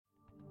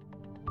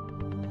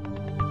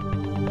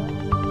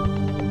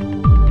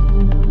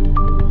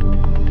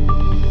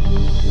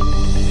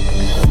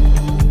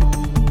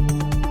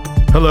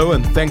Hello,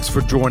 and thanks for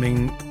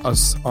joining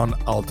us on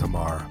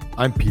Altamar.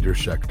 I'm Peter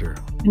Schechter.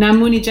 And I'm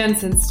Mooney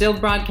Jensen, still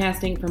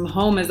broadcasting from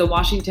home as the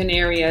Washington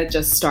area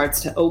just starts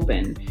to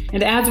open.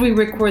 And as we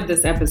record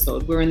this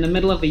episode, we're in the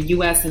middle of a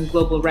U.S. and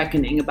global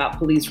reckoning about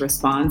police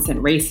response and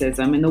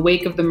racism in the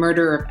wake of the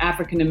murder of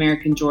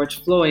African-American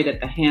George Floyd at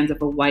the hands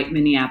of a white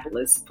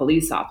Minneapolis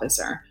police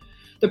officer.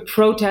 The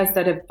protests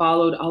that have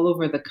followed all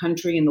over the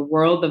country and the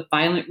world, the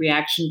violent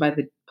reaction by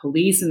the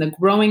police, and the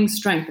growing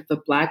strength of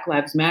the Black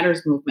Lives Matter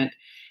movement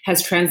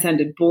has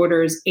transcended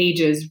borders,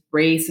 ages,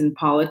 race, and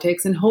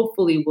politics, and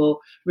hopefully will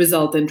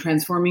result in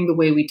transforming the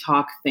way we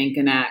talk, think,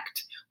 and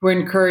act. We're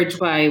encouraged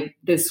by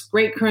this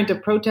great current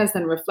of protest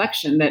and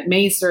reflection that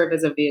may serve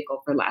as a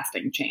vehicle for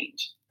lasting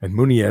change. And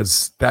Mooney,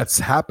 as that's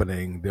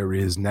happening, there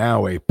is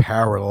now a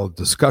parallel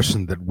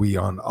discussion that we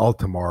on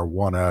Altamar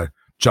want to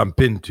jump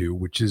into,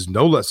 which is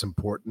no less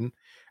important,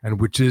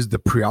 and which is the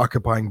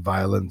preoccupying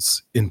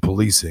violence in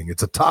policing.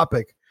 It's a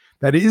topic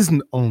that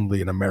isn't only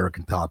an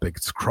American topic.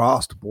 It's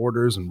crossed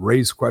borders and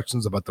raised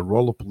questions about the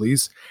role of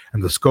police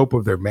and the scope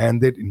of their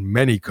mandate in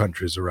many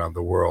countries around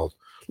the world.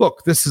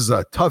 Look, this is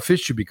a tough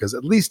issue because,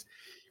 at least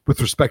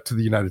with respect to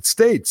the United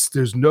States,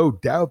 there's no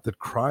doubt that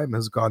crime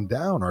has gone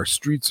down. Our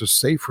streets are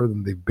safer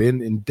than they've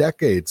been in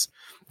decades.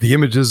 The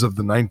images of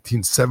the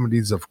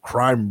 1970s of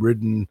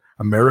crime-ridden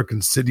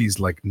American cities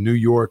like New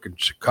York and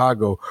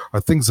Chicago are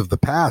things of the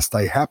past.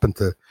 I happened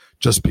to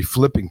just be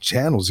flipping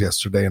channels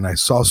yesterday and I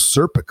saw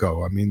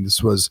Serpico. I mean,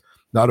 this was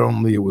not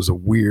only, it was a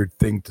weird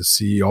thing to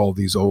see all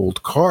these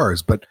old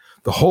cars, but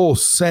the whole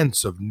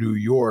sense of New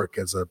York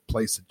as a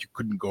place that you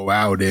couldn't go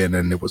out in,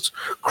 and it was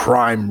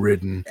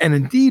crime-ridden. And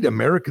indeed,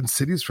 American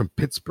cities from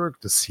Pittsburgh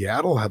to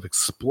Seattle have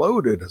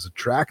exploded as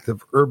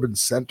attractive urban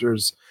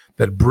centers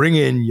that bring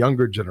in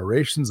younger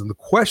generations. And the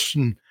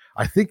question,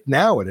 I think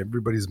now in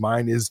everybody's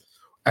mind is,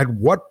 at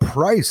what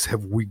price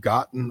have we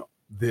gotten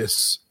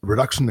this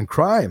reduction in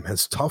crime?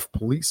 Has tough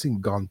policing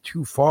gone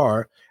too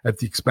far at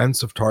the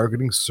expense of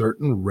targeting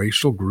certain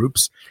racial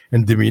groups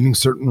and demeaning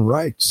certain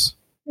rights?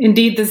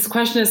 Indeed, this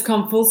question has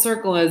come full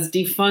circle as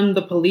defund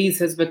the police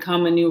has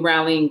become a new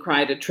rallying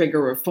cry to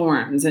trigger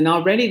reforms. And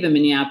already the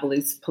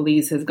Minneapolis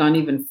police has gone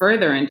even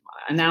further and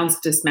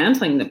announced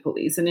dismantling the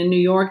police. And in New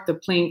York, the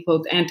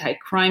plainclothes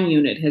anti-crime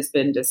unit has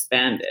been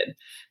disbanded.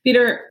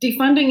 Peter,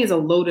 defunding is a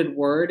loaded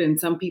word, and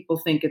some people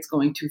think it's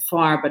going too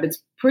far, but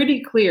it's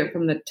pretty clear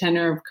from the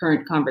tenor of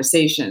current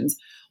conversations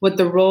what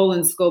the role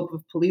and scope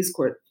of police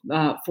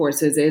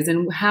forces is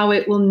and how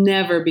it will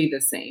never be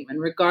the same.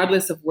 And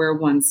regardless of where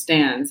one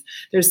stands,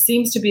 there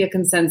seems to be a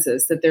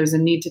consensus that there's a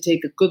need to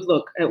take a good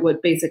look at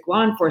what basic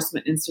law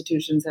enforcement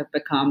institutions have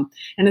become,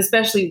 and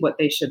especially what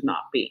they should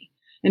not be.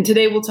 And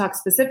today we'll talk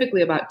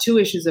specifically about two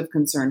issues of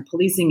concern: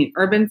 policing in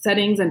urban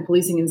settings and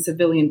policing in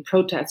civilian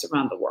protests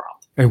around the world.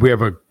 And we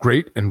have a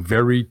great and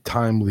very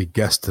timely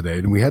guest today.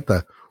 And we had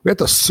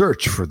to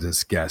search for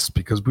this guest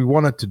because we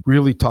wanted to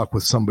really talk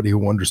with somebody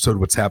who understood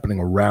what's happening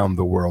around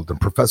the world. And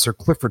Professor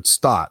Clifford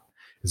Stott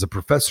is a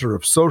professor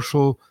of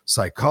social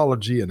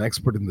psychology, an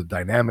expert in the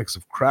dynamics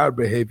of crowd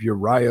behavior,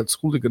 riots,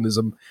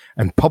 hooliganism,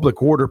 and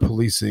public order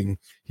policing.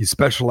 He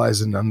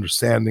specializes in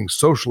understanding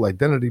social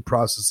identity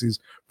processes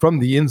from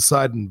the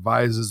inside and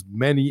advises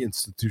many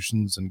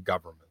institutions and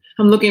government.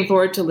 I'm looking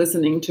forward to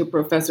listening to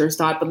Professor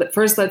Stott, but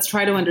first let's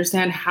try to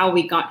understand how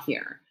we got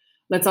here.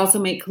 Let's also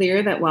make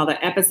clear that while the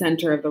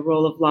epicenter of the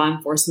role of law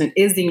enforcement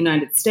is the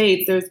United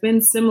States, there's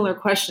been similar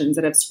questions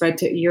that have spread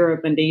to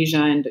Europe and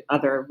Asia and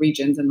other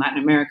regions in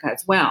Latin America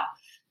as well.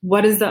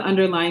 What is the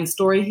underlying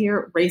story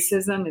here?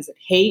 Racism? Is it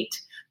hate?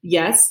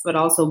 Yes, but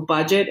also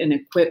budget and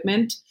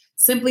equipment.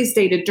 Simply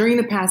stated, during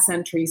the past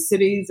century,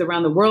 cities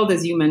around the world,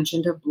 as you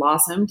mentioned, have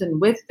blossomed, and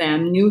with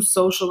them, new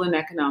social and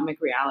economic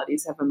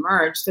realities have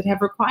emerged that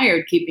have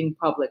required keeping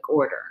public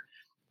order.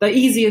 The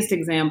easiest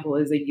example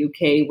is the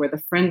UK, where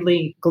the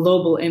friendly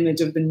global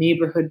image of the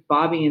neighborhood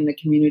Bobby in the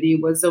community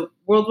was a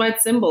worldwide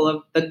symbol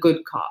of the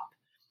good cop.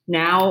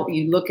 Now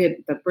you look at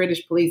the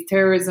British police,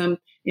 terrorism,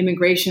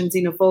 immigration,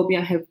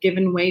 xenophobia have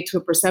given way to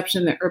a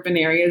perception that urban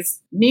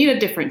areas need a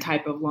different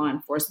type of law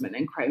enforcement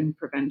and crime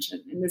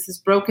prevention. And this has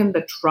broken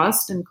the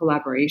trust and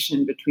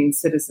collaboration between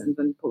citizens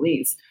and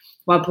police.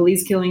 While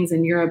police killings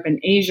in Europe and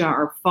Asia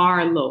are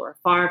far lower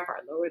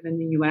than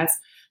the US,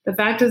 the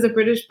fact is that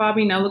British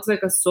Bobby now looks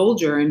like a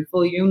soldier in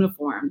full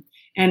uniform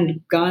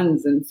and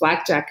guns and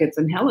flak jackets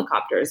and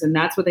helicopters. And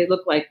that's what they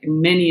look like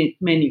in many,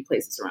 many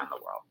places around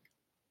the world.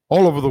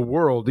 All over the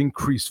world,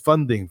 increased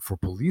funding for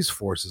police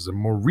forces and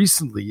more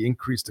recently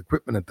increased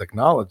equipment and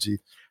technology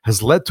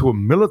has led to a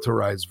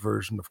militarized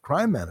version of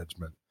crime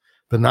management.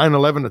 The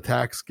 9/11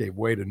 attacks gave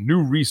way to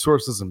new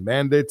resources and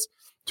mandates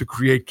to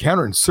create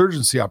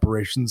counterinsurgency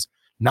operations,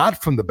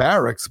 not from the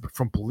barracks, but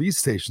from police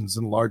stations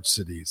in large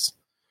cities.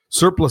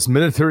 Surplus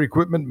military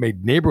equipment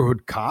made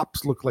neighborhood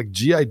cops look like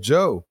G.I.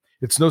 Joe.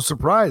 It's no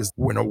surprise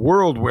in a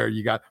world where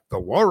you got the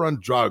war on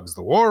drugs,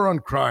 the war on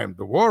crime,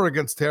 the war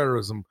against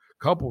terrorism,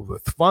 coupled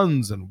with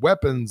funds and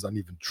weapons and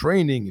even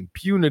training,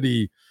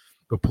 impunity,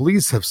 the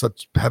police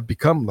have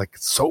become like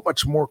so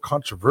much more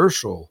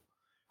controversial.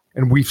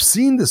 And we've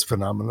seen this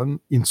phenomenon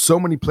in so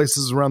many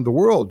places around the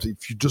world.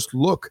 If you just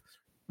look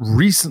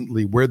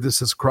recently where this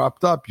has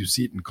cropped up, you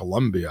see it in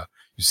Colombia,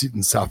 you see it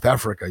in South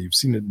Africa, you've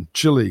seen it in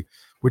Chile,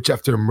 which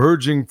after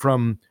emerging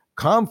from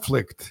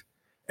conflict,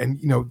 and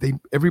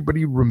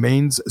everybody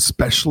remains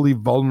especially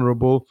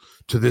vulnerable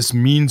to this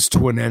means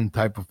to an end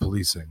type of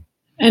policing.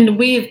 And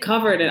we've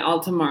covered at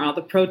Altamar all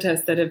the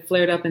protests that have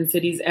flared up in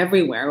cities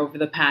everywhere over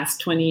the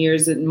past 20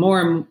 years and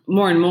more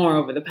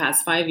over the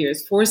past 5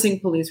 years, forcing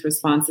police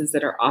responses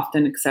that are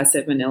often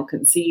excessive and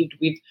ill-conceived.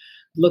 We've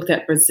looked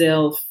at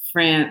Brazil,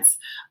 France,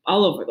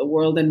 all over the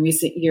world in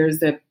recent years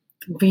that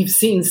we've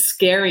seen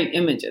scary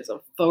images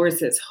of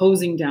forces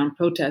hosing down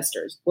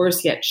protesters,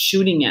 worse yet,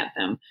 shooting at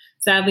them.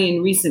 Sadly,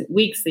 in recent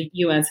weeks, the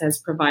U.S. has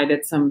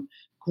provided some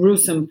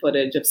gruesome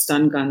footage of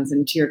stun guns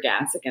and tear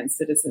gas against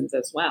citizens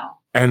as well.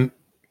 And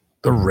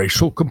the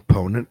racial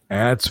component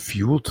adds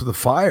fuel to the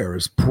fire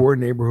as poor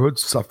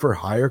neighborhoods suffer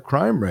higher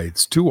crime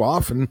rates. Too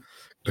often,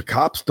 the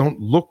cops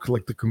don't look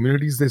like the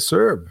communities they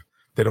serve.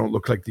 They don't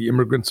look like the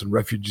immigrants and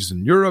refugees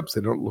in Europe.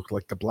 They don't look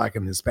like the Black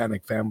and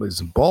Hispanic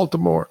families in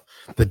Baltimore.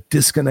 The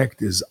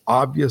disconnect is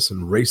obvious,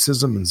 and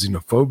racism and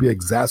xenophobia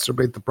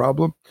exacerbate the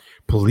problem.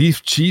 Police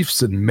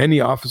chiefs and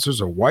many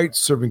officers are white,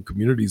 serving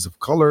communities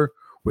of color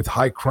with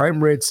high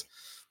crime rates.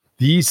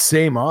 These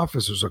same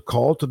officers are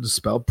called to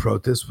dispel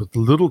protests with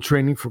little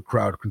training for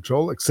crowd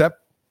control, except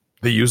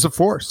the use of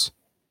force.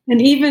 And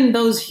even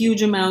those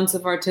huge amounts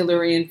of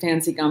artillery and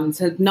fancy guns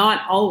have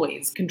not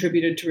always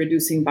contributed to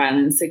reducing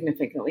violence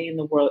significantly in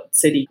the world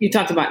city. You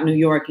talked about New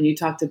York, and you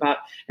talked about,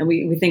 and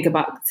we think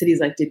about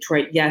cities like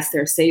Detroit. Yes,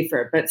 they're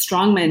safer, but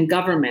strongman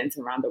governments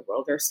around the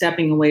world are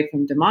stepping away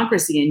from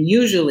democracy and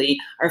usually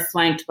are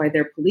flanked by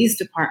their police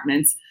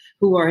departments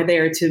who are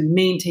there to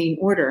maintain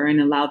order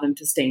and allow them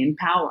to stay in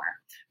power.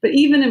 But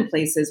even in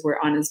places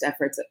where honest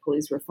efforts at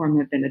police reform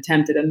have been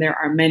attempted, and there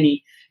are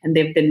many, and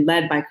they've been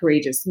led by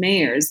courageous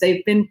mayors,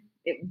 they've been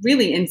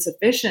really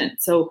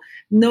insufficient. So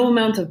no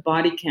amount of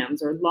body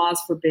cams or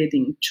laws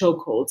forbidding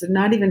chokeholds, and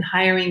not even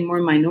hiring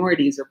more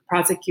minorities or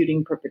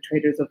prosecuting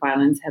perpetrators of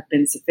violence have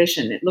been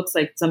sufficient. It looks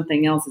like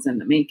something else is in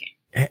the making.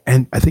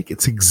 And I think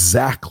it's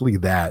exactly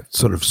that.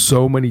 Sort of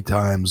so many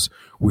times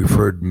we've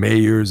heard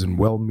mayors and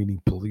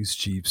well-meaning police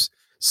chiefs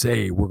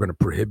say, we're going to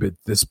prohibit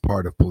this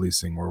part of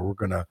policing, or we're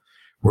going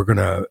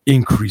to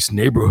increase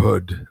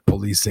neighborhood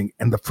policing.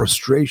 And the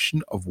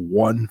frustration of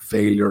one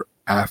failure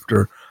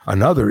after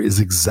another is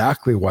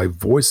exactly why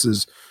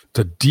voices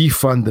to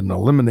defund and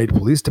eliminate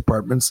police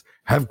departments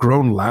have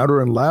grown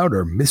louder and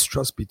louder.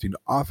 Mistrust between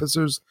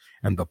officers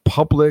and the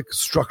public,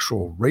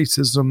 structural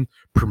racism,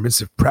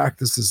 permissive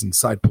practices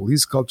inside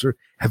police culture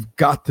have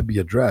got to be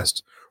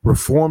addressed.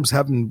 Reforms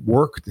haven't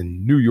worked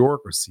in New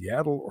York or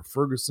Seattle or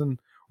Ferguson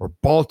or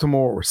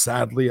Baltimore, or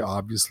sadly,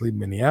 obviously,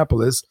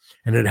 Minneapolis,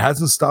 and it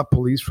hasn't stopped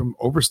police from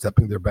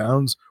overstepping their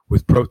bounds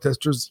with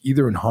protesters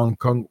either in Hong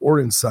Kong or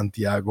in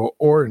Santiago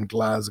or in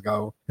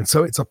Glasgow. And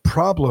so it's a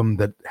problem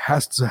that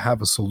has to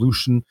have a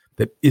solution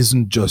that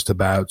isn't just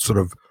about sort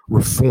of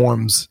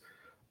reforms,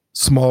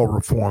 small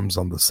reforms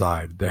on the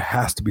side. There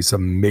has to be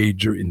some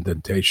major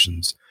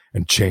indentations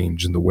and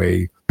change in the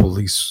way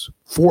police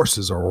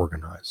forces are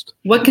organized.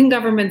 What can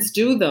governments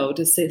do, though,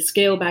 to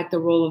scale back the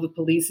role of the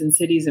police in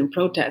cities and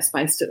protests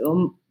by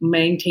still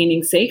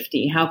maintaining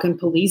safety? How can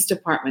police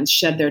departments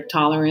shed their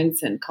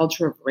tolerance and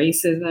culture of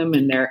racism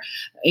and their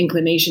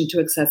inclination to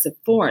excessive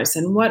force?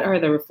 And what are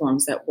the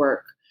reforms that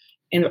work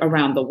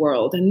around the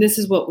world? And this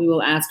is what we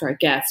will ask our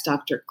guest,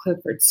 Dr.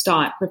 Clifford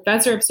Stott,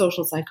 professor of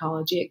social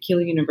psychology at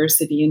Keele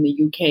University in the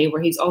UK,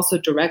 where he's also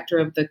director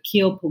of the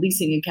Keele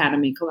Policing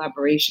Academy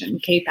Collaboration,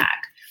 KPAC,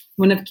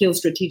 one of Keele's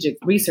strategic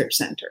research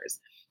centers.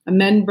 A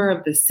member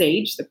of the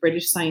SAGE, the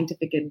British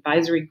Scientific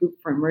Advisory Group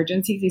for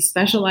Emergencies, he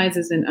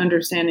specializes in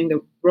understanding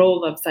the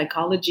role of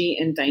psychology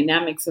and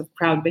dynamics of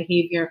crowd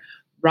behavior,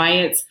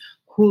 riots,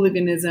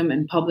 hooliganism,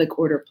 and public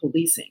order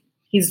policing.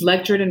 He's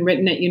lectured and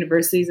written at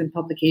universities and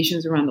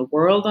publications around the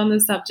world on the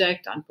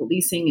subject, on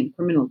policing and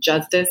criminal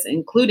justice,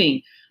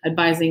 including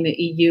advising the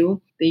EU,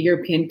 the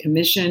European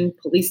Commission,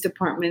 police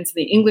departments,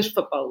 the English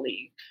Football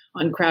League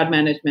on crowd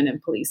management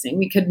and policing.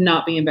 We could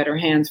not be in better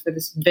hands for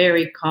this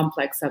very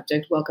complex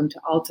subject. Welcome to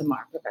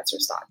Altamar, Professor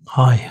Stott.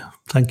 Hi,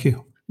 thank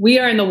you. We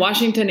are in the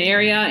Washington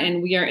area,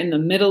 and we are in the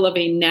middle of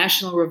a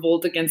national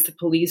revolt against the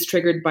police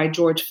triggered by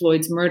George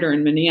Floyd's murder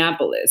in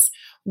Minneapolis.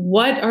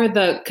 What are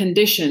the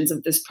conditions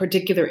of this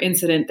particular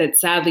incident that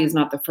sadly is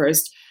not the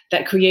first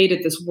that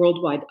created this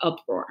worldwide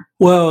uproar?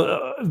 Well,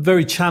 a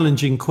very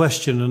challenging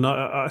question, and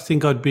I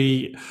think I'd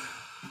be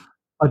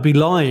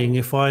lying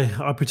if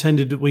I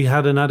pretended that we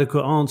had an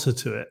adequate answer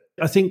to it.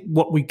 I think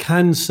what we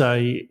can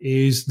say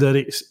is that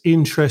it's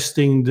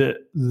interesting that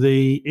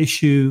the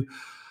issue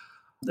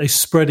is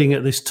spreading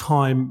at this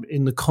time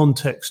in the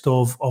context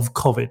of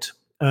COVID.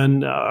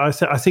 And I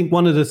think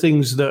one of the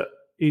things that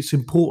it's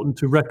important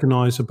to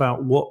recognize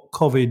about what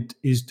COVID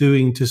is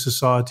doing to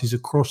societies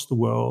across the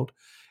world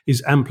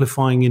is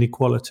amplifying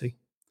inequality.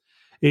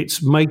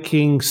 It's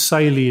making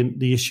salient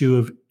the issue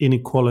of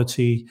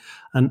inequality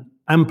and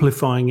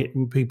amplifying it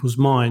in people's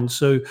minds.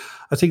 So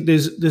I think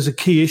there's a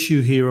key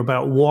issue here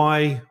about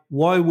why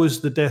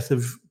was the death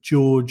of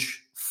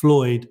George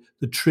Floyd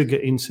the trigger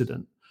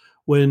incident,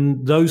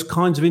 when those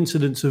kinds of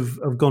incidents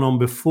have gone on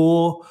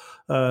before.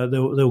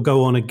 They'll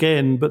go on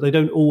again, but they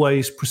don't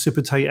always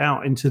precipitate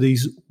out into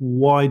these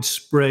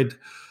widespread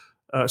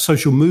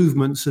social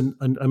movements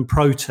and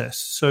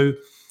protests. So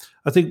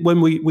I think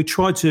when we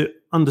try to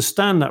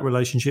understand that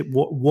relationship,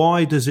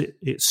 why does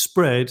it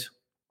spread?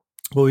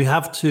 Well, we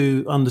have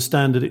to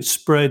understand that it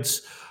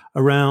spreads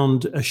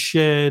around a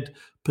shared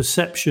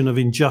perception of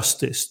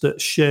injustice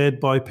that's shared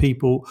by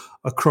people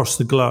across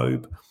the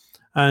globe.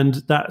 And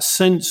that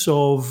sense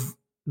of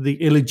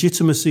the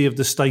illegitimacy of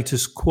the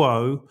status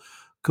quo,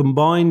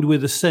 combined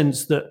with a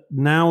sense that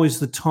now is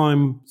the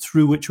time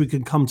through which we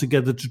can come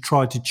together to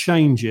try to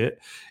change it,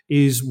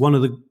 is one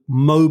of the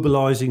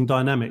mobilizing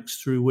dynamics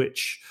through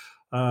which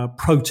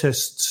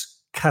protests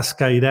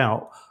cascade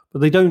out. But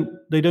they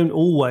don't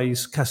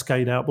always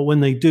cascade out, but when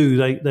they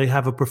do, they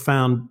have a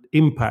profound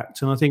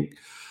impact. And I think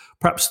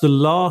perhaps the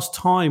last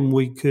time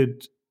we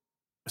could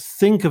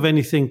think of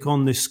anything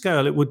on this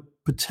scale, it would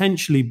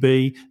potentially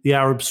be the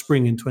Arab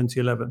Spring in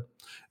 2011.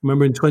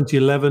 Remember, in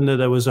 2011,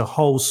 there was a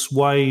whole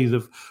swathe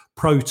of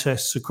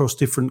protests across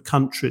different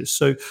countries.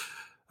 So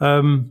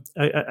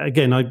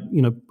again,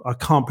 I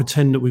can't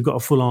pretend that we've got a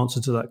full answer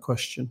to that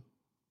question.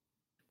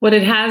 What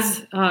it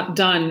has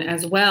done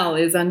as well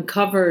is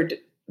uncovered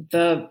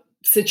the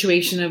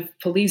situation of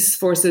police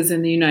forces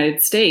in the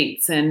United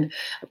States. And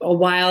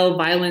while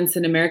violence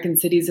in American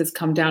cities has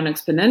come down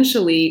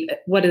exponentially,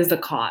 what is the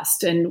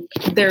cost? And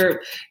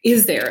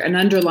is there an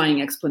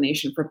underlying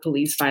explanation for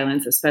police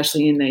violence,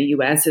 especially in the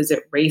US? Is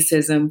it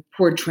racism,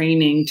 poor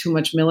training, too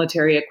much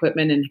military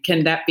equipment? And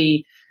can that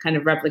be kind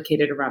of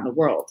replicated around the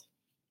world?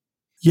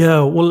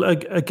 Yeah, well,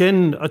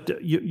 again,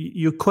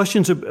 your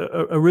questions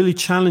are really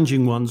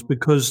challenging ones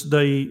because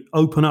they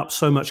open up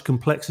so much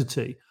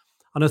complexity.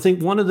 And I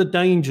think one of the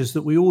dangers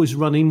that we always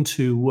run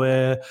into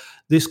where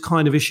this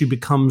kind of issue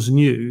becomes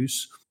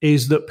news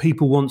is that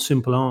people want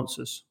simple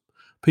answers.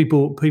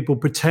 People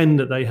pretend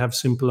that they have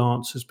simple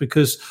answers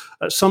because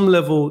at some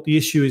level the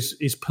issue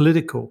is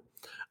political,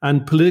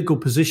 and political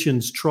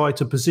positions try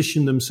to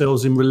position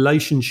themselves in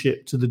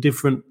relationship to the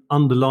different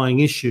underlying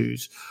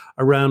issues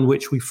around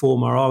which we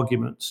form our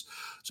arguments.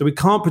 So we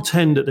can't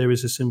pretend that there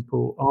is a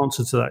simple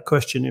answer to that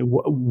question.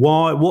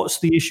 What's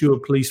the issue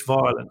of police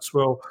violence?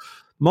 Well,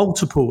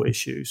 multiple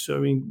issues. I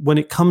mean, when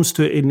it comes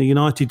to it in the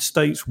United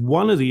States,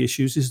 one of the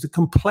issues is the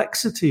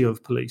complexity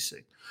of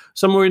policing.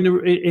 Somewhere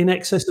in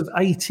excess of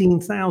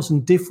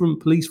 18,000 different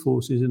police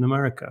forces in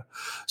America.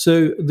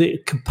 So the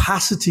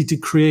capacity to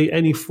create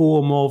any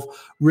form of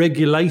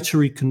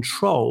regulatory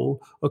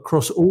control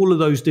across all of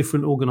those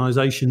different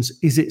organizations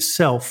is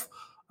itself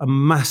a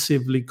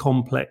massively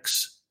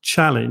complex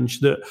challenge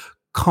that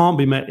can't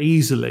be met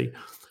easily.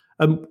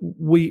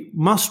 We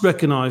must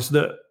recognize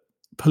that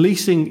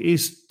policing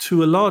is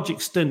to a large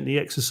extent the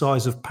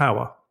exercise of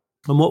power.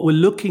 And what we're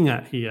looking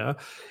at here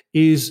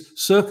is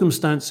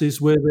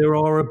circumstances where there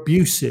are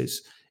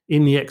abuses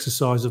in the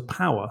exercise of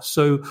power.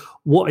 So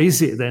what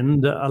is it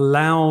then that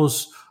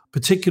allows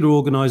particular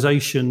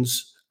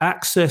organizations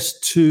access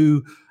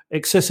to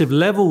excessive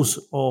levels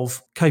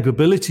of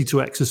capability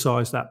to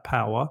exercise that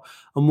power,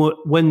 and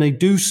when they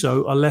do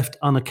so are left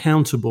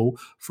unaccountable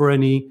for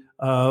any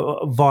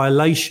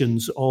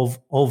violations of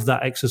that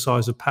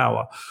exercise of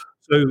power?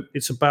 So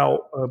it's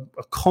about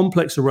a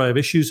complex array of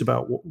issues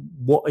about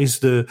what is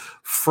the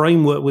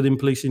framework within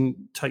policing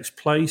takes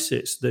place.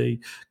 It's the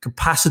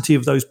capacity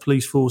of those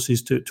police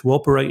forces to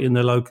operate in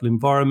their local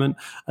environment,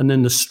 and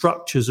then the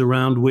structures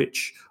around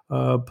which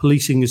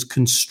policing is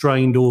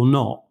constrained or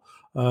not,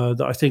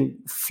 that I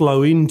think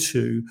flow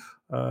into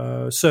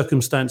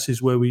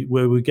circumstances where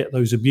we get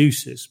those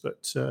abuses.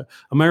 But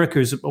America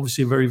is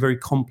obviously a very, very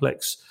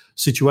complex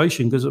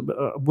situation, because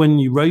when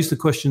you raise the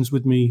questions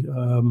with me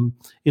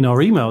in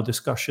our email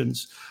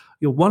discussions,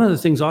 one of the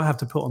things I have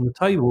to put on the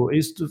table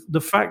is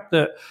the fact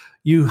that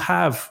you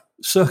have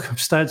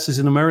circumstances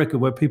in America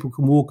where people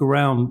can walk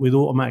around with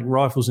automatic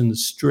rifles in the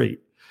street.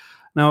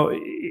 Now,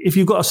 if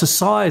you've got a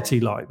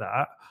society like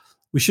that,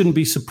 we shouldn't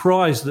be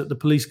surprised that the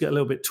police get a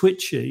little bit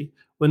twitchy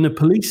when they're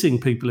policing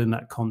people in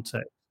that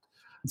context.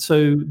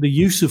 So the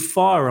use of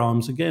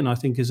firearms, again, I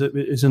think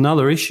is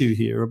another issue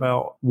here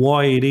about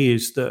why it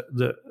is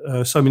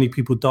that so many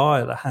people die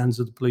at the hands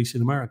of the police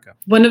in America.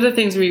 One of the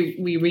things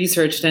we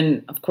researched,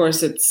 and of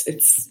course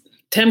it's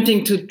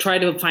tempting to try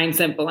to find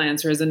simple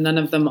answers, and none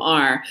of them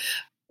are,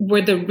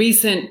 were the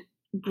recent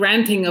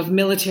granting of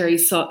military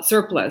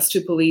surplus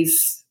to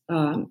police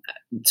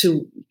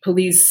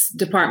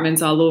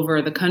departments all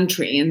over the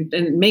country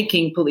and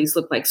making police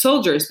look like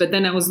soldiers. But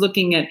then I was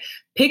looking at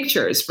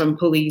pictures from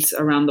police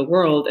around the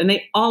world, and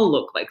they all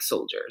look like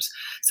soldiers.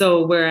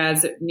 So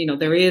whereas,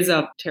 there is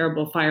a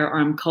terrible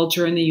firearm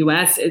culture in the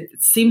US, it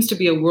seems to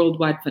be a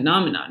worldwide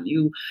phenomenon.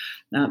 You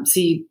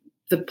see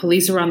the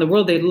police around the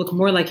world, they look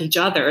more like each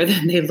other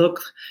than they look,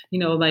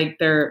 like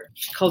their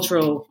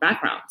cultural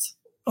backgrounds.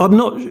 I'm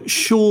not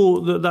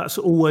sure that that's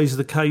always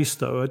the case,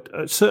 though.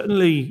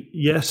 Certainly,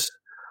 yes,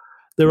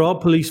 there are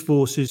police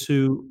forces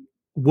who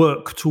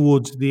work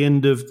towards the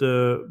end of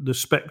the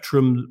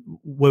spectrum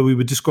where we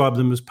would describe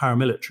them as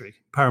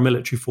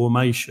paramilitary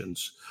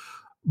formations.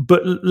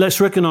 But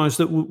let's recognise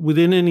that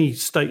within any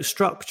state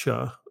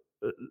structure,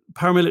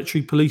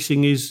 paramilitary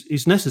policing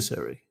is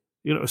necessary.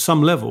 At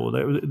some level,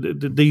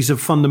 these are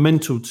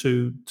fundamental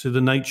to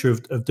the nature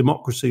of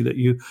democracy, that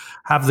you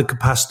have the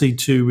capacity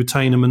to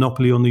retain a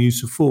monopoly on the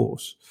use of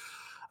force.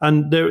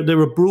 And there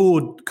are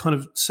broad kind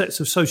of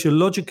sets of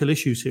sociological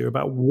issues here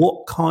about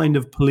what kind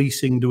of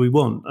policing do we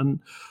want.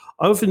 And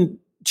I often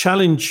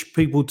challenge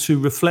people to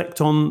reflect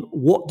on,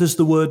 what does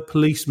the word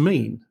police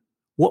mean?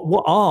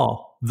 What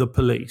are the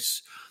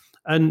police?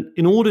 And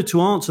in order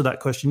to answer that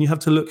question, you have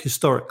to look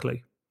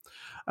historically.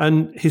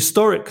 And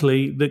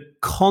historically, the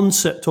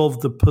concept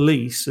of the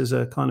police as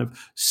a kind of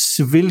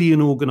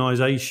civilian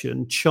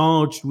organisation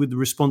charged with the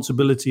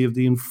responsibility of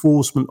the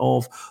enforcement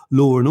of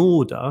law and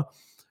order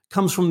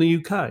comes from the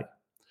UK.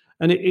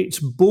 And it's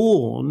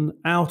born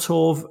out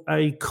of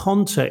a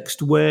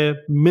context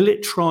where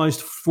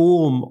militarised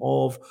form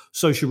of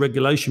social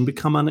regulation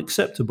become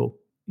unacceptable.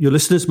 Your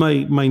listeners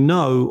may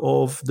know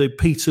of the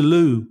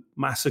Peterloo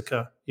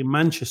massacre in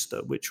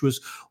Manchester, which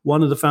was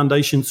one of the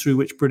foundations through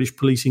which British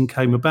policing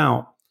came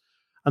about.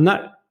 And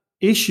that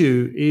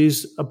issue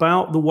is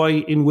about the way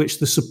in which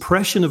the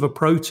suppression of a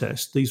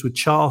protest, these were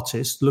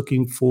Chartists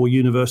looking for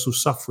universal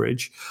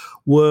suffrage,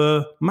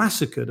 were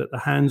massacred at the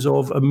hands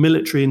of a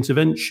military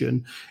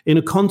intervention in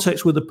a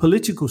context where the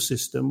political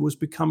system was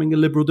becoming a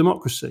liberal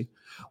democracy.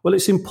 Well,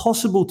 it's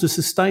impossible to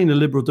sustain a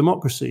liberal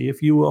democracy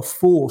if you are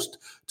forced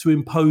to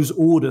impose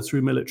order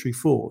through military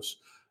force.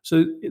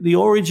 So the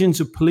origins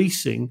of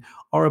policing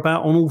are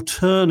about an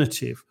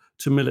alternative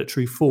to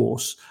military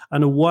force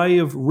and a way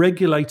of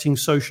regulating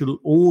social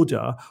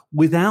order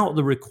without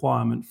the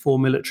requirement for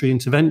military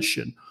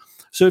intervention.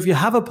 So if you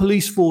have a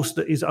police force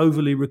that is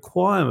overly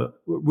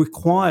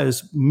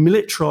requires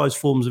militarized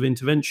forms of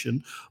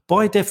intervention,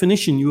 by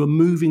definition, you are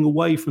moving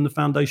away from the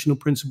foundational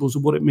principles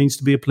of what it means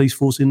to be a police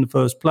force in the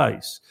first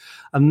place.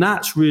 And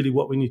that's really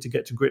what we need to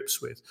get to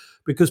grips with,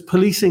 because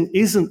policing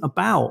isn't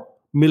about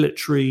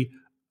military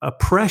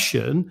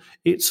oppression.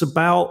 It's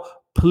about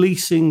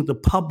policing the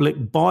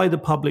public, by the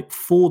public,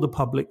 for the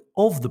public,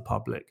 of the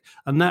public.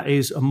 And that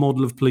is a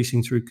model of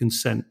policing through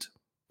consent.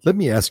 Let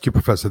me ask you,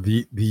 Professor,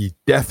 the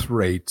death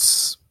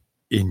rates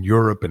in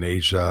Europe and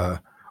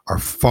Asia are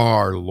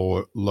far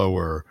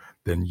lower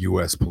than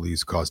U.S.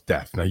 police cause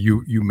death. Now,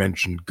 you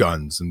mentioned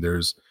guns, and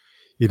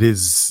it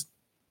is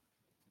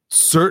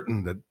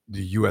certain that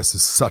the U.S.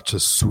 is such a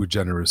sui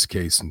generis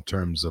case in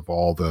terms of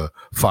all the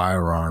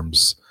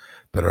firearms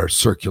that are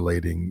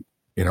circulating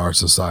in our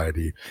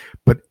society.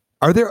 But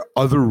are there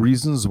other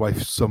reasons why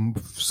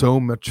so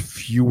much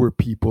fewer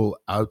people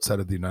outside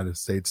of the United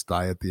States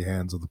die at the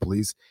hands of the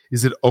police?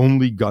 Is it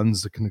only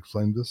guns that can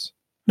explain this?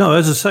 No,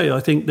 as I say, I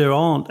think there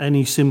aren't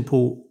any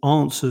simple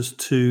answers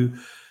to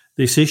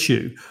this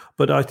issue.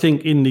 But I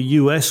think in the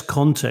US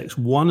context,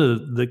 one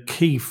of the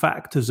key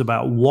factors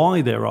about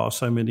why there are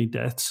so many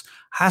deaths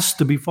has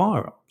to be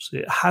firearms.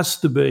 It has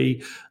to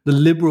be the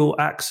liberal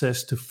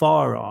access to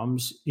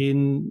firearms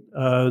in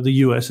the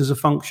US as a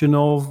function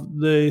of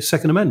the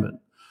Second Amendment.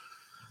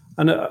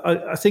 And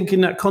I think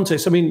in that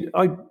context, I mean,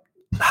 I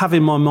have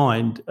in my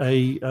mind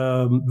a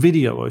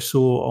video I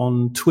saw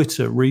on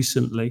Twitter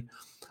recently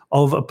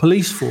of a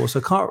police force.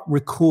 I can't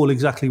recall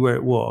exactly where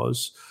it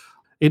was,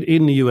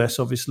 in the US,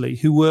 obviously,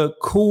 who were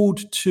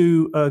called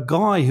to a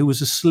guy who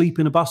was asleep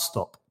in a bus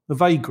stop, a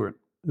vagrant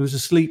who was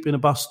asleep in a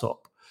bus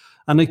stop.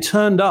 And they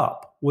turned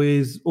up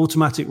with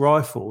automatic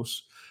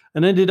rifles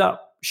and ended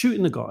up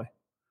shooting the guy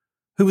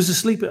who was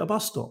asleep at a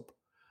bus stop.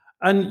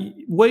 And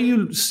where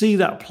you see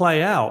that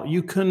play out,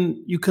 you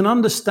can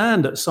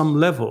understand at some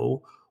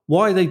level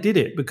why they did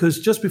it, because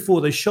just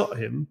before they shot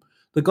him,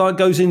 the guy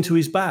goes into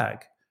his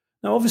bag.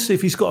 Now, obviously,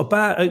 if he's got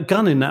a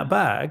gun in that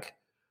bag,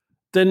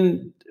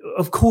 then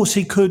of course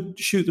he could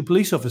shoot the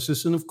police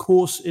officers. And of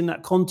course, in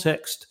that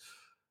context,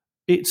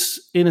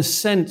 it's in a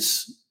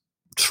sense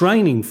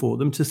training for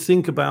them to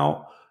think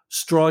about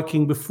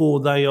striking before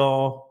they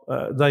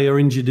are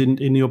injured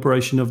in the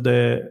operation of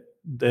their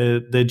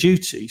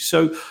duty.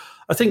 So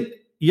I think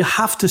you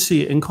have to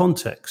see it in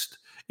context.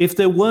 If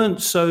there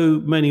weren't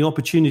so many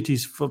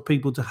opportunities for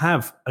people to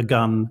have a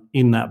gun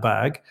in that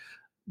bag,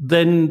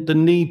 then the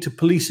need to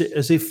police it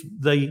as if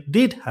they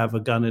did have a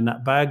gun in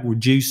that bag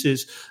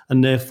reduces,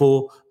 and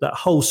therefore that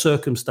whole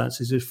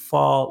circumstances is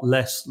far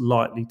less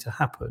likely to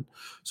happen.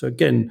 So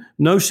again,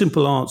 no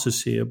simple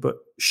answers here, but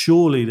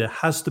surely there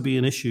has to be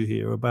an issue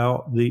here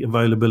about the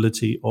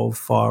availability of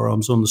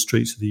firearms on the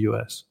streets of the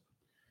US.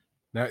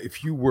 Now,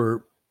 if you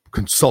were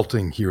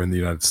consulting here in the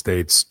United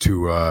States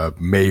to a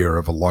mayor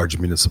of a large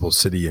municipal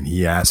city, and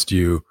he asked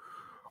you,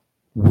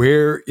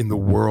 where in the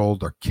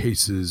world are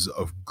cases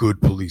of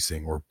good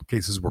policing, or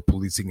cases where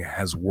policing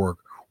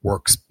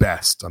works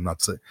best? I'm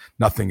not saying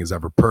nothing is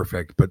ever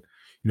perfect, but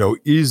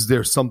is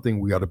there something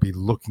we ought to be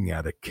looking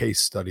at, a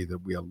case study that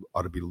we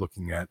ought to be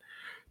looking at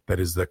that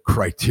is the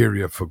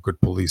criteria for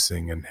good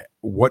policing, and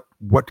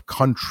what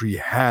country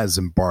has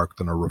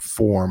embarked on a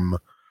reform,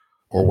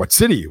 or what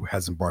city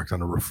has embarked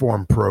on a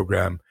reform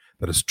program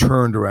that has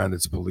turned around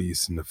its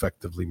police and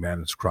effectively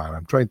managed crime?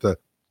 I'm trying to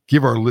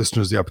give our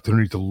listeners the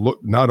opportunity to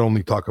look, not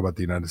only talk about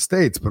the United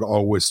States, but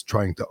always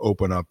trying to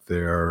open up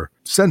their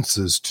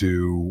senses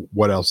to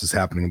what else is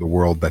happening in the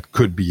world that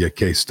could be a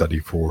case study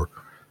for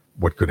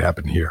what could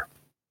happen here.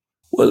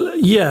 Well,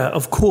 yeah,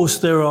 of course,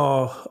 there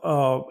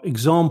are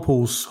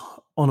examples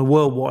on a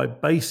worldwide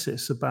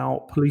basis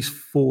about police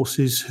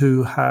forces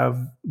who have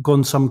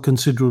gone some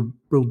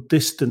considerable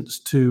distance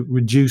to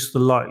reduce the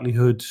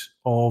likelihood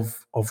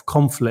of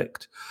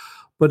conflict.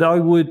 But I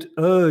would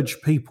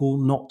urge people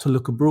not to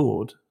look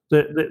abroad.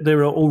 There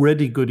are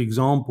already good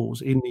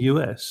examples in the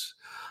US.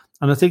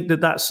 And I think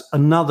that that's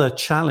another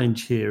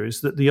challenge here,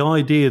 is that the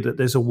idea that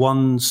there's a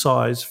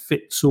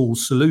one-size-fits-all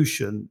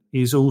solution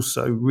is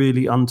also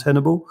really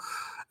untenable.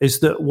 Is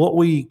that what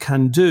we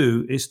can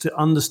do is to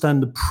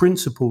understand the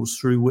principles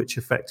through which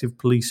effective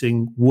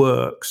policing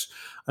works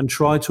and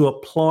try to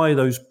apply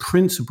those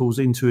principles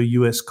into a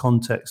US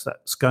context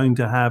that's going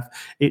to have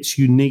its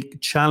unique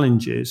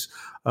challenges,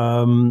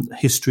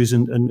 histories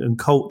and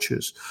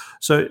cultures.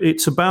 So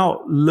it's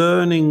about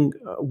learning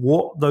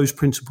what those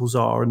principles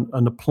are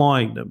and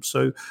applying them.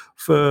 So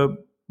for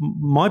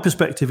my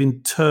perspective,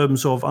 in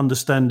terms of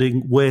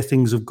understanding where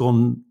things have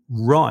gone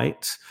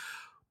right,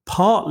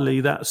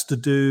 partly that's to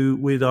do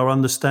with our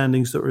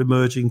understandings that are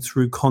emerging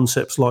through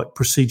concepts like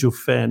procedural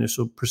fairness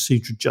or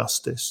procedural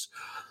justice.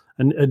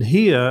 And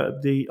here,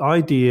 the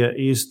idea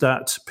is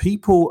that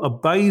people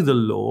obey the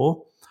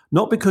law,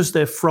 not because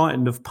they're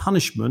frightened of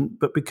punishment,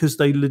 but because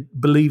they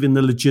believe in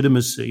the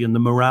legitimacy and the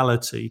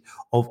morality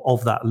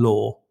of that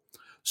law.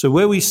 So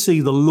where we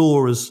see the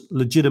law as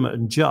legitimate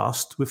and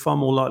just, we're far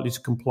more likely to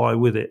comply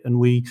with it, and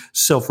we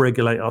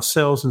self-regulate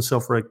ourselves and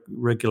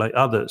self-regulate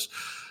others.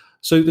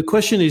 So the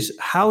question is,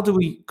 how do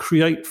we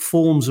create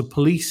forms of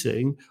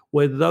policing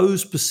where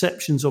those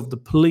perceptions of the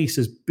police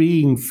as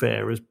being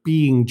fair, as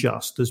being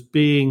just, as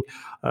being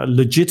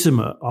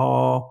legitimate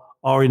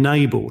are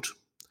enabled?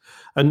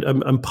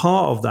 And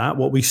part of that,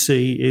 what we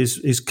see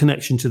is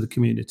connection to the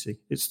community.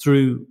 It's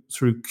through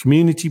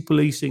community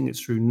policing,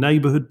 it's through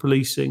neighborhood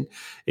policing,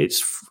 it's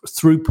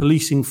through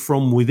policing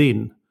from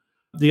within.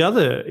 The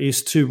other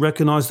is to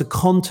recognize the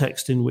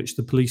context in which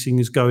the policing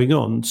is going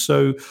on.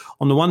 So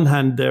on the one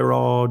hand, there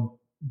are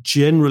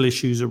general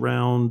issues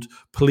around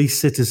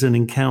police-citizen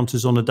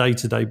encounters on a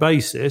day-to-day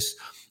basis.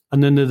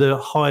 And then there are the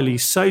highly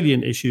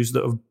salient issues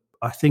that have,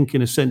 I think,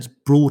 in a sense,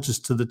 brought us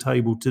to the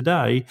table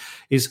today,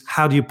 is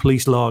how do you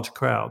police large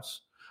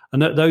crowds?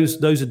 And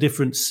those are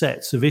different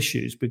sets of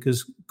issues,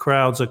 because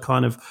crowds are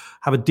kind of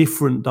have a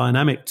different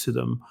dynamic to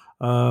them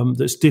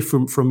that's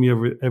different from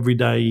your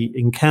everyday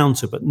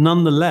encounter. But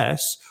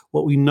nonetheless,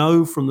 what we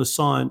know from the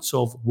science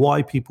of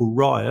why people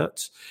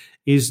riot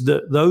is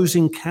that those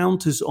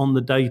encounters on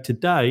the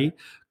day-to-day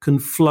can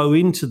flow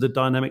into the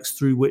dynamics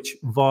through which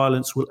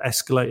violence will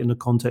escalate in the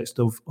context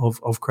of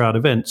crowd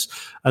events.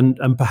 And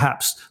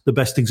perhaps the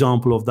best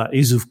example of that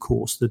is, of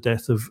course, the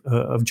death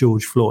of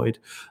George Floyd,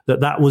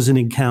 that was an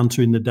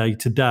encounter in the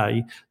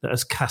day-to-day that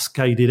has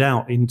cascaded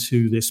out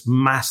into this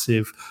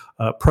massive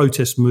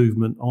protest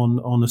movement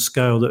on a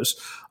scale that's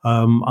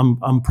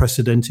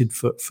unprecedented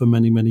for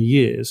many, many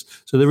years.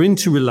 So they're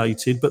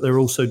interrelated, but they're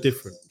also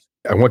different.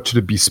 I want you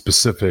to be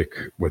specific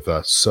with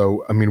us.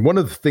 So, I mean, one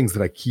of the things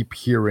that I keep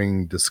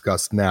hearing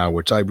discussed now,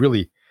 which I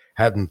really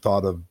hadn't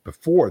thought of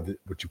before,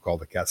 what you call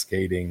the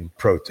cascading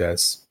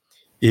protests,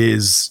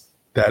 is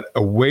that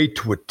a way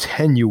to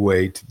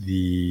attenuate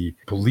the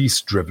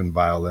police-driven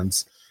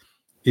violence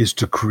is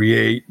to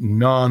create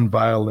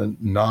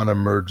non-violent,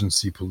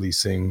 non-emergency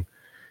policing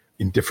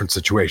in different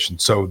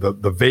situations. So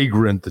the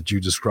vagrant that you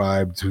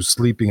described who's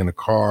sleeping in a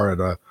car at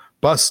a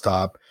bus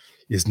stop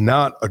is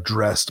not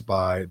addressed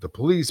by the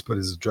police, but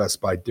is addressed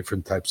by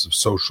different types of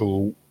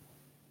social,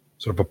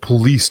 sort of a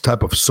police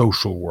type of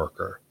social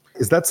worker.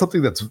 Is that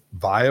something that's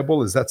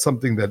viable? Is that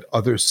something that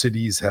other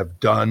cities have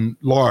done,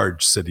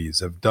 large cities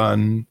have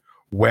done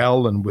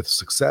well and with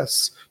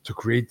success, to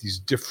create these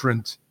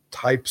different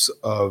types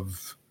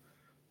of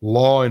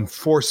law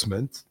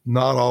enforcement,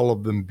 not all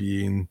of them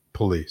being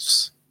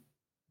police?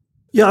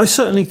 Yeah, I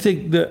certainly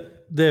think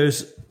that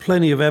there's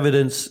plenty of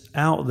evidence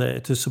out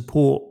there to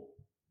support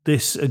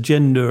this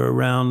agenda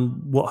around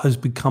what has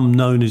become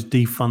known as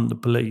defund the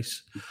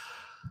police.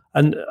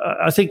 And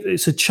I think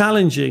it's a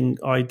challenging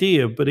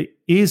idea, but it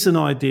is an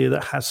idea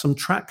that has some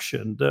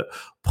traction. That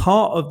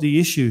part of the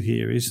issue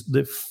here is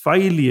the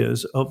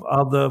failures of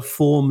other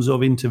forms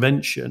of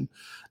intervention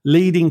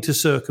leading to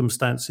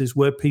circumstances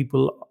where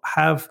people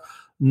have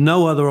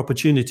no other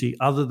opportunity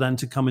other than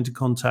to come into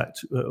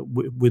contact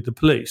with the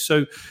police.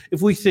 So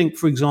if we think,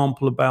 for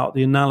example, about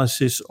the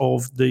analysis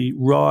of the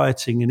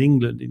rioting in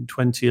England in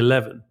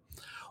 2011,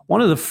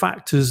 one of the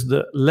factors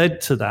that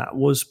led to that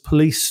was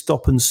police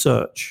stop and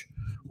search,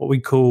 what we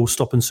call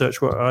stop and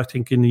search, what I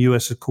think in the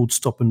US is called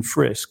stop and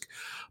frisk.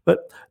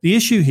 But the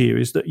issue here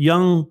is that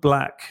young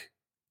black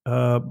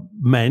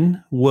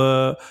men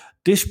were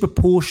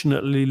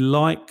disproportionately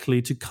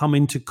likely to come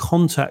into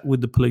contact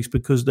with the police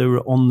because they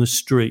were on the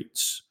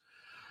streets.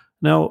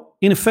 Now,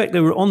 in effect, they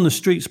were on the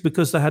streets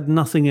because they had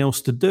nothing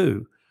else to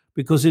do.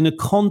 Because in a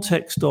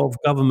context of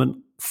government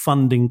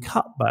funding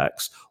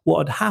cutbacks,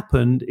 what had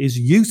happened is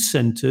youth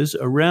centres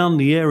around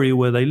the area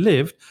where they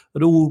lived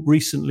had all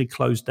recently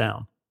closed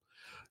down.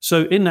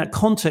 So in that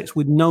context,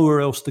 with nowhere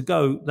else to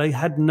go, they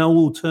had no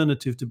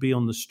alternative to be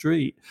on the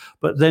street.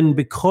 But then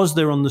because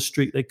they're on the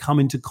street, they come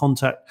into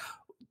contact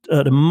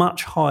at a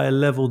much higher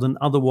level than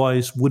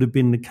otherwise would have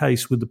been the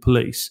case with the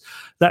police.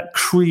 That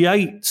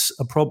creates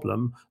a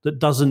problem that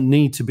doesn't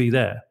need to be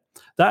there.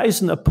 That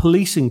isn't a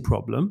policing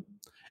problem.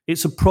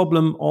 It's a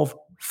problem of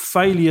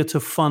failure to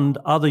fund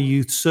other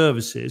youth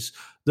services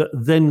that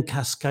then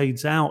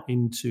cascades out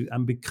into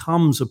and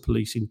becomes a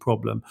policing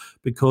problem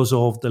because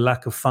of the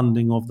lack of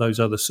funding of those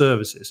other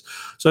services.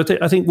 So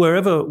I think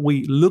wherever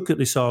we look at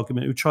this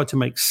argument, we try to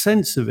make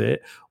sense of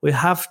it, we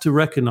have to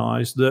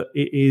recognise that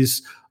it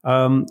is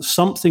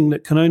something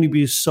that can only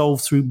be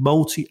solved through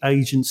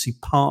multi-agency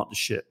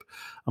partnership.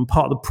 And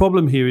part of the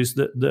problem here is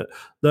that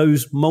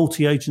those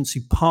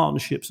multi-agency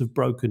partnerships have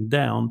broken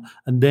down,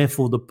 and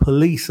therefore the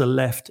police are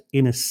left,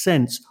 in a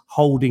sense,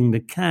 holding the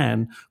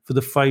can for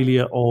the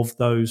failure of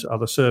those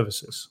other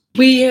services.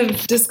 We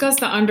have discussed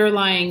the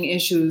underlying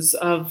issues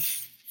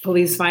of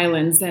police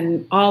violence,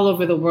 and all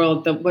over the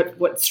world,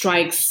 what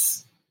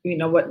strikes,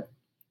 what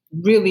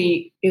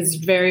really is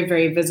very,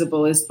 very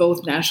visible is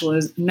both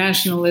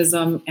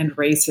nationalism and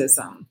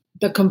racism.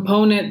 The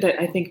component that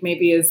I think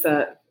maybe is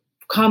the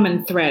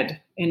common thread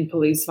in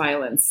police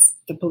violence: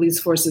 the police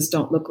forces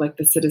don't look like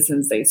the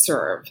citizens they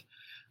serve.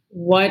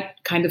 What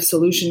kind of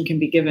solution can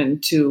be given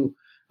to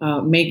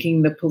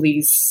making the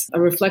police a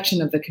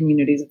reflection of the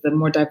communities, of the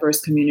more diverse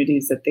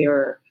communities that they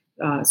are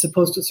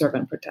supposed to serve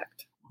and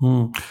protect?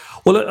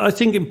 Well, I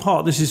think in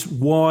part this is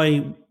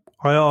why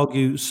I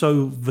argue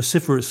so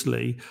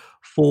vociferously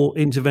for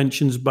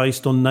interventions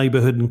based on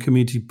neighbourhood and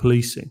community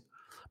policing.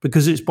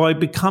 Because it's by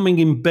becoming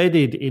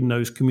embedded in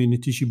those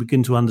communities you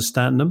begin to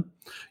understand them.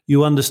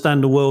 You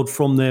understand the world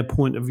from their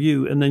point of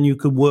view, and then you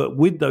can work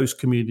with those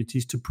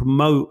communities to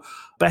promote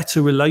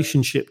better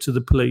relationship to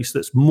the police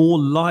that's more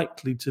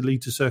likely to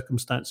lead to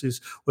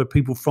circumstances where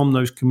people from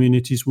those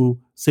communities will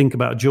think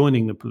about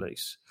joining the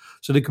police.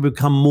 So they can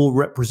become more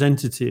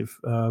representative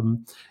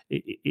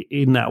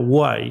in that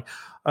way.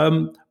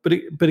 But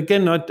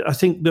again, I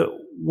think that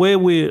where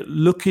we're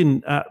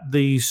looking at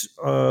these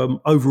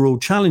overall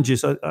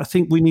challenges, I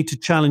think we need to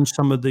challenge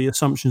some of the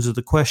assumptions of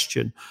the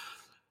question.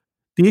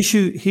 The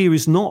issue here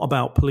is not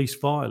about police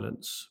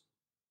violence.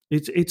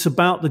 It's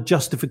about the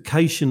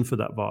justification for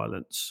that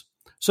violence.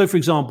 So, for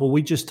example,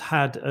 we just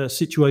had a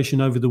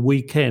situation over the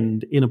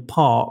weekend in a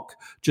park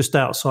just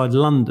outside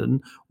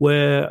London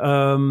where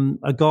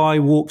a guy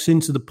walks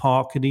into the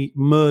park and he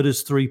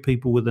murders 3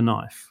 people with a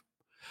knife.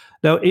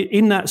 Now,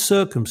 in that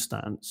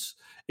circumstance,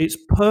 it's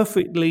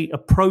perfectly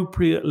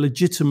appropriate,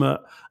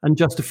 legitimate, and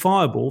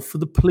justifiable for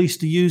the police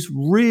to use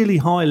really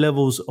high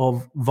levels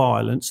of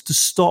violence to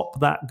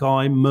stop that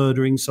guy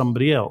murdering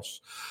somebody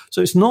else.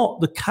 So it's not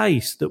the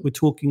case that we're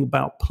talking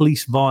about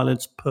police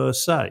violence per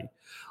se.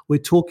 We're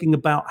talking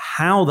about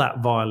how that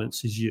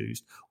violence is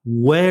used,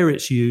 where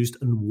it's used,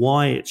 and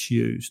why it's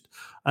used.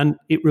 And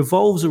it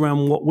revolves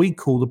around what we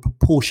call the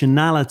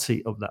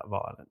proportionality of that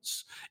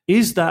violence.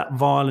 Is that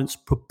violence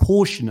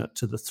proportionate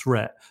to the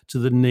threat, to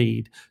the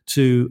need,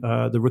 to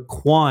the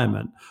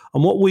requirement?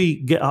 And what we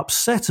get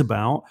upset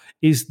about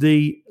is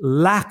the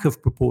lack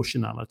of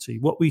proportionality.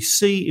 What we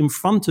see in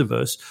front of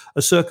us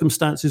are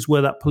circumstances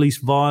where that police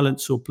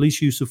violence or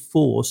police use of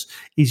force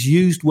is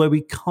used where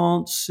we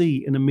can't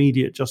see an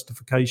immediate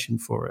justification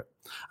for it.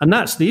 And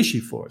that's the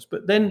issue for us.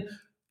 But then,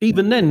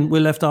 even then,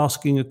 we're left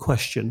asking a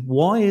question.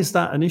 Why is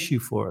that an issue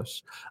for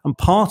us? And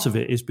part of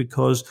it is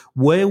because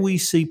where we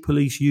see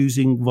police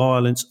using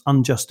violence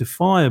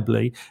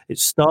unjustifiably, it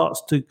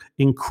starts to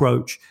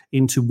encroach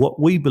into what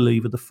we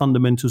believe are the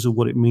fundamentals of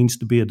what it means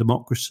to be a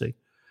democracy.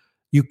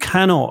 You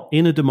cannot,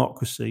 in a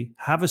democracy,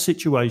 have a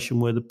situation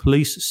where the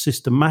police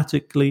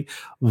systematically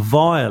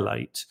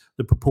violate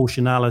the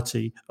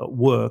proportionality at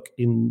work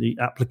in the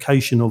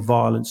application of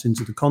violence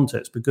into the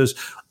context. Because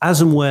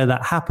as and where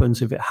that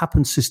happens, if it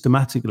happens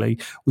systematically,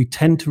 we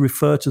tend to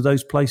refer to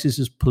those places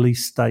as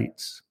police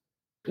states.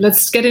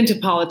 Let's get into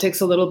politics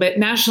a little bit.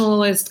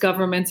 Nationalist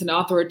governments and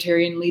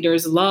authoritarian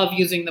leaders love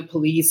using the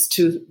police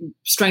to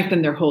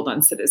strengthen their hold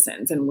on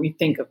citizens. And we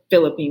think of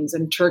Philippines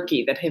and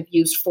Turkey that have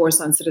used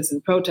force on citizen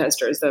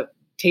protesters, the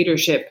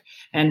dictatorship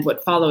and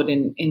what followed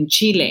in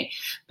Chile.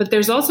 But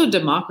there's also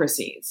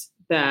democracies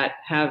that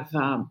have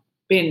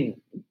been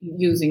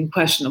using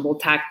questionable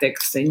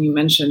tactics. And you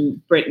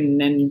mentioned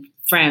Britain and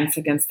France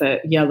against the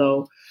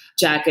Yellow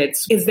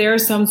Jackets. Is there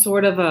some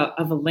sort of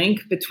a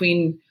link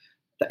between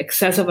the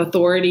excessive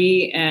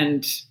authority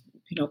and,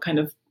 kind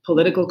of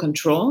political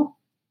control?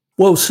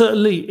 Well,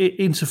 certainly it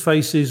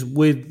interfaces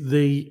with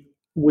the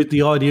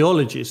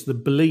ideologies, the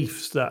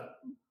beliefs that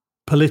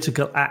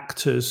political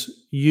actors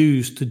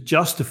use to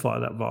justify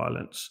that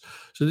violence.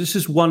 So this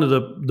is one of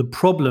the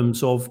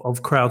problems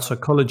of crowd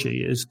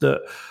psychology, is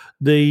that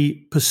the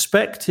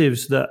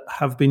perspectives that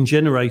have been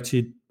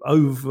generated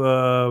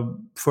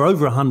for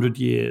over 100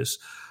 years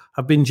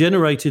have been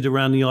generated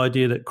around the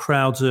idea that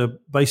crowds are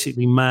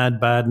basically mad,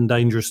 bad, and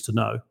dangerous to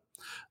know.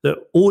 That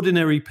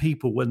ordinary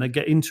people, when they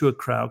get into a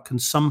crowd, can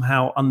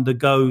somehow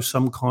undergo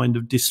some kind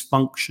of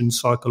dysfunction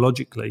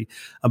psychologically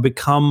and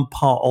become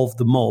part of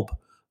the mob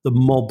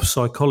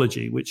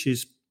psychology, which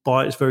is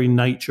by its very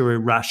nature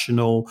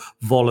irrational,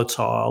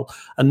 volatile,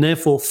 and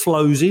therefore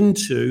flows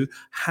into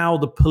how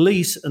the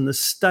police and the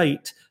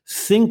state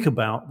think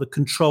about the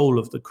control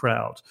of the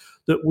crowd.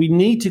 That we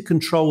need to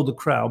control the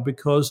crowd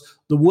because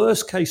the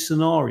worst case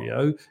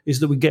scenario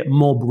is that we get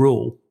mob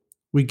rule.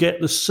 We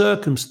get the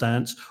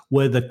circumstance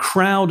where the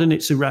crowd and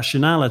its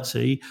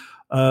irrationality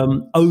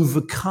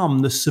overcome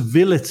the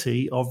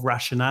civility of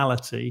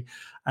rationality,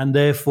 and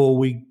therefore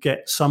we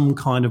get some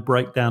kind of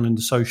breakdown in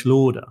the social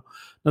order.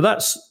 Now,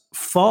 that's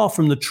far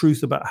from the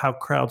truth about how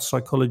crowd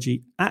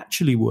psychology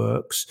actually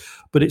works,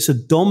 but it's a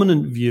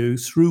dominant view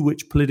through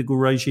which political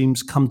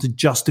regimes come to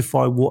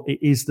justify what it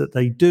is that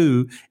they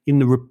do in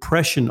the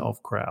repression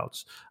of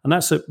crowds. And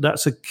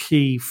that's a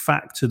key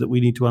factor that we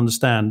need to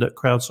understand, that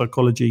crowd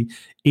psychology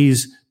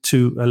is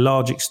to a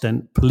large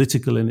extent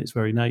political in its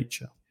very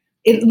nature.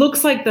 It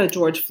looks like the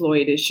George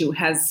Floyd issue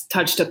has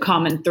touched a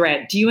common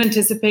thread. Do you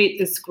anticipate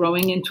this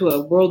growing into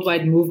a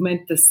worldwide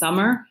movement this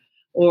summer?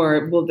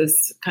 Or will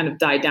this kind of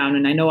die down?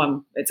 And I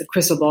know it's a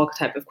crystal ball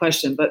type of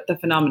question, but the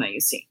phenomena you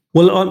see.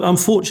 Well,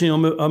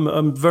 unfortunately,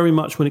 I'm very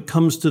much, when it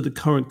comes to the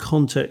current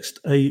context,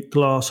 a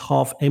glass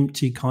half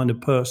empty kind of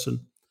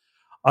person.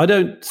 I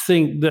don't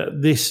think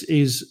that this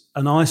is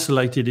an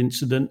isolated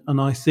incident,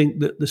 and I think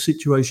that the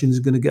situation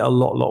is going to get a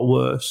lot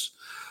worse.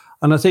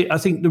 And I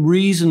think the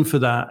reason for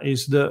that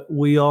is that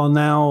we are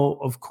now,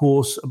 of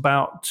course,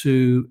 about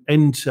to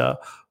enter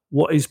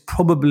what is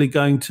probably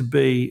going to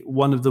be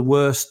one of the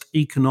worst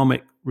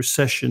economic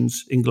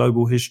recessions in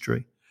global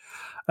history.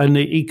 And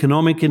the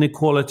economic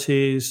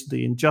inequalities,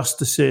 the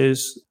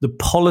injustices, the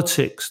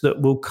politics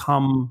that will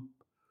come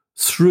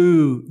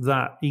through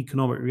that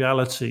economic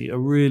reality are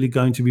really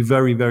going to be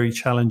very, very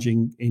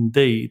challenging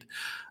indeed.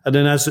 And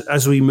then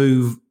as we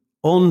move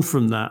on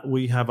from that,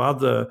 we have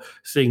other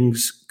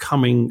things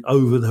coming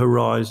over the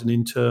horizon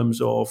in terms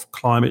of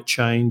climate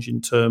change, in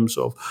terms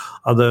of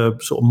other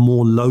sort of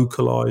more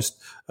localized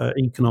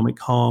economic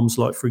harms,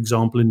 like, for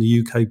example, in the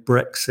UK,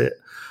 Brexit.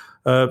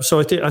 So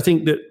I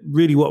think that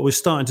really what we're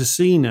starting to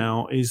see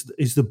now is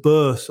the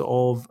birth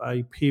of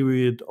a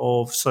period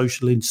of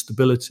social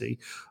instability,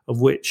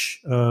 of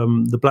which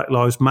the Black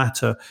Lives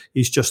Matter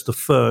is just the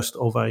first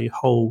of a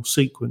whole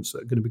sequence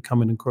that are going to be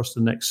coming across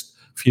the next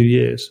few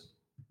years.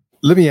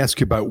 Let me ask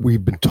you about,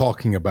 we've been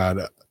talking about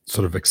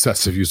sort of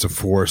excessive use of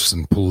force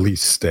and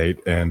police state,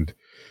 and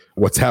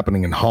what's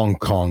happening in Hong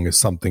Kong is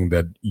something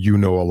that you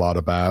know a lot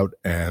about,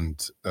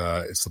 and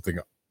it's something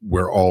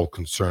we're all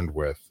concerned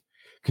with.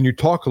 Can you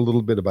talk a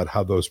little bit about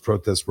how those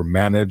protests were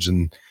managed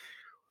and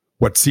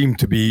what seemed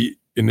to be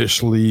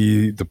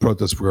initially the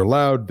protests were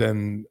allowed,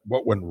 then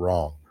what went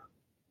wrong?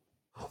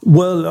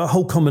 Well, a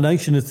whole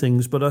combination of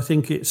things, but I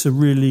think it's a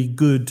really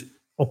good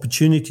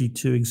opportunity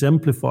to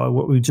exemplify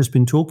what we've just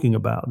been talking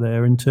about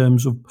there in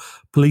terms of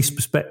police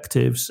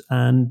perspectives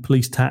and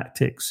police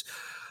tactics.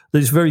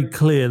 It's very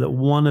clear that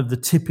one of the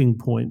tipping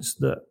points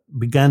that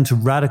began to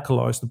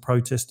radicalize the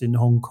protest in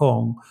Hong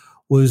Kong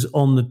was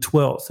on the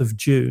 12th of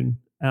June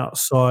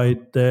outside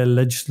their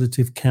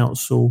Legislative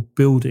Council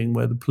building,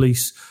 where the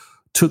police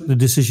took the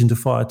decision to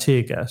fire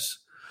tear gas.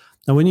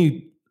 Now, when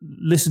you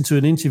listen to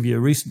a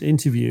recent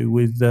interview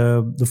with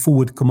the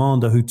forward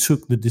commander who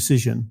took the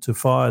decision to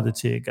fire the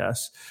tear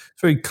gas,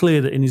 it's very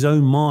clear that in his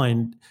own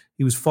mind,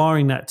 he was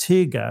firing that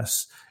tear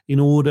gas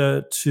in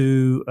order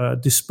to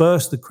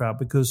disperse the crowd,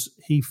 because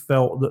he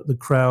felt that the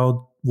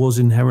crowd was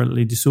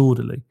inherently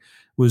disorderly.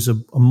 It was a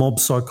mob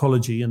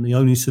psychology, and the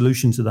only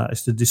solution to that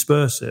is to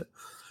disperse it.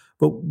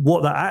 But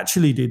what that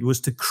actually did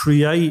was to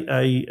create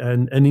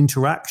an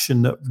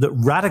interaction that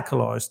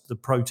radicalized the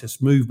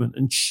protest movement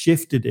and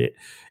shifted it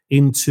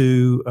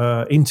into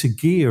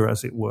gear,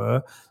 as it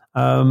were,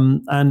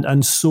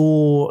 and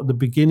saw the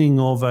beginning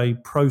of a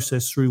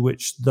process through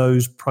which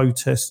those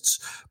protests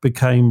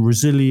became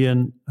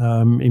resilient,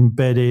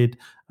 embedded,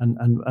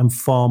 and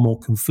far more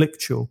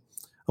conflictual.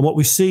 And what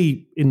we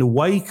see in the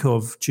wake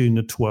of June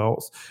the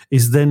 12th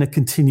is then a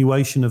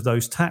continuation of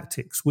those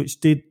tactics, which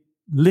did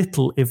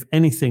little, if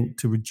anything,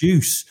 to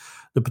reduce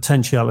the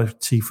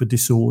potentiality for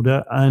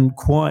disorder, and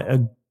quite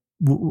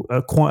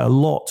a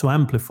lot to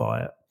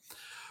amplify it.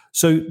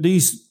 So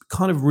these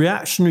kind of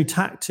reactionary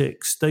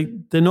tactics,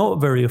 they're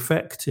not very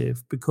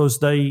effective because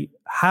they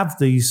have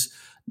these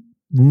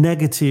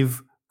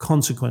negative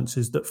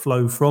consequences that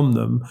flow from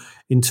them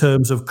in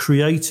terms of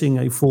creating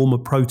a form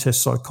of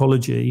protest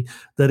psychology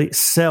that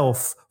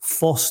itself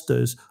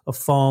fosters a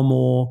far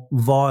more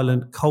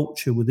violent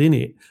culture within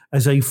it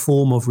as a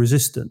form of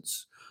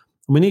resistance.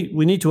 We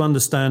need to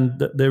understand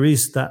that there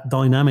is that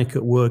dynamic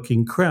at work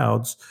in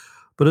crowds,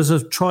 But as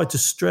I've tried to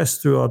stress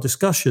through our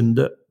discussion,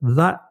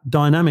 that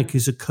dynamic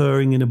is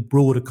occurring in a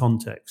broader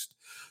context.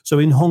 So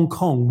in Hong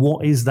Kong,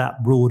 what is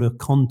that broader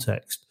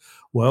context?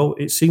 Well,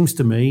 it seems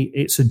to me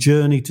it's a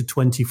journey to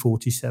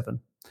 2047.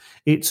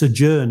 It's a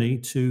journey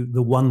to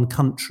the one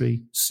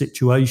country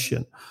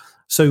situation.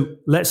 So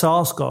let's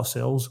ask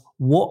ourselves,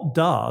 what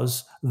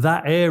does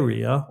that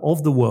area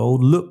of the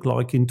world look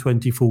like in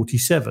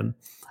 2047?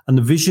 And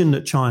the vision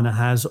that China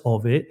has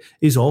of it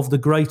is of the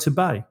Greater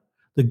Bay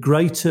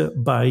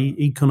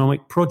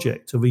economic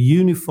project, of a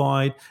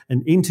unified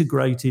and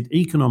integrated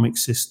economic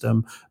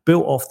system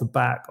built off the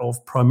back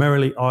of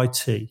primarily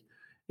IT,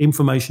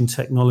 information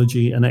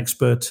technology and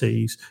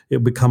expertise.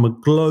 It'll become a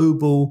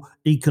global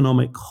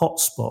economic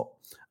hotspot.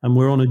 And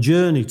we're on a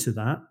journey to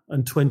that.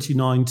 And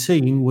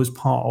 2019 was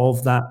part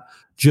of that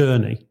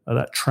journey,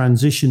 that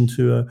transition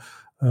to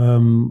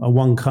a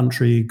one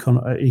country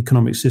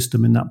economic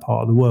system in that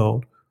part of the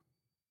world.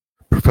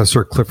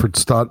 Professor Clifford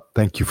Stott,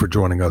 thank you for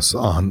joining us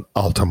on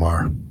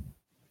Altamar.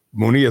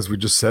 Mooney, as we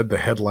just said, the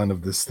headline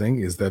of this thing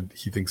is that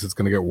he thinks it's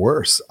going to get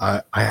worse.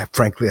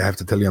 Frankly, I have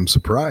to tell you, I'm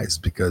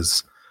surprised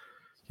because,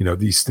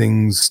 these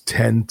things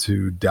tend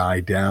to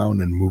die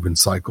down and move in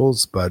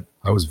cycles. But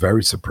I was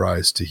very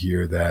surprised to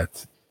hear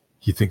that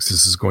he thinks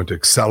this is going to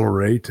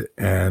accelerate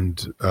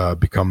and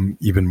become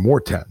even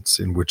more tense,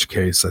 in which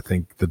case I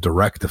think the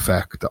direct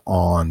effect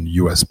on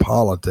U.S.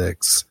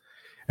 politics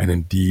and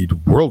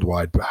indeed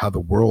worldwide, but how the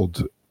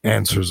world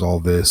answers all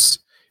this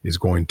is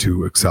going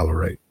to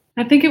accelerate.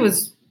 I think it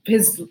was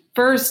his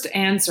first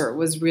answer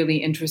was really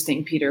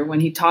interesting, Peter, when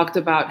he talked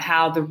about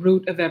how the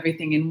root of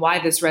everything and why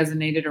this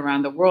resonated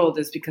around the world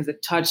is because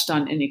it touched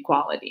on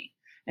inequality.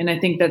 And I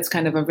think that's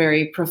kind of a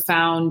very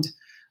profound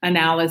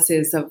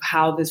analysis of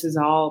how this is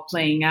all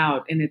playing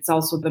out. And it's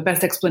also the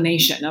best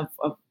explanation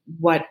of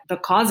what the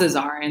causes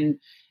are. And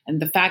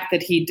the fact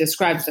that he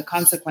describes the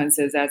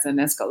consequences as an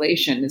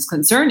escalation is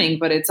concerning,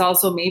 but it's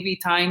also maybe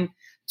time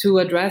to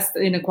address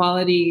the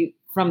inequality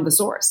from the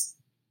source.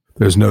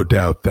 There's no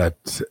doubt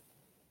that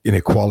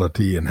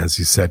inequality, and as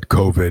he said,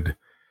 COVID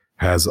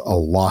has a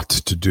lot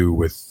to do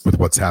with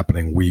what's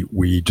happening.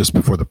 We just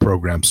before the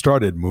program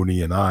started,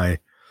 Mooney and I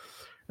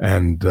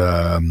and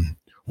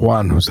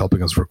Juan, who's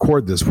helping us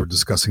record this, were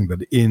discussing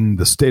that in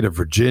the state of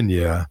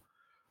Virginia,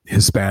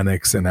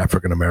 Hispanics and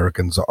African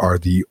Americans are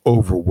the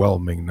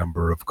overwhelming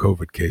number of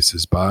COVID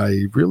cases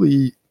by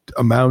really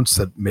amounts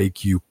that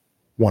make you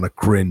want to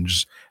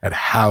cringe at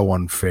how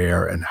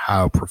unfair and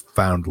how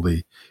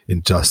profoundly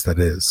unjust that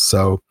is.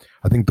 So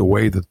I think the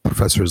way that the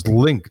professor has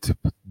linked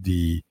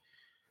the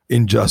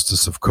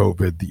injustice of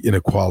COVID, the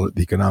inequality,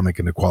 the economic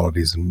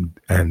inequalities,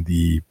 and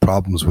the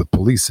problems with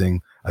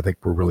policing, I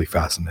think were really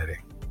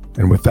fascinating.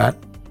 And with that,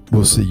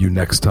 we'll see you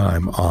next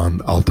time on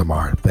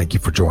Altamar. Thank you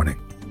for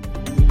joining.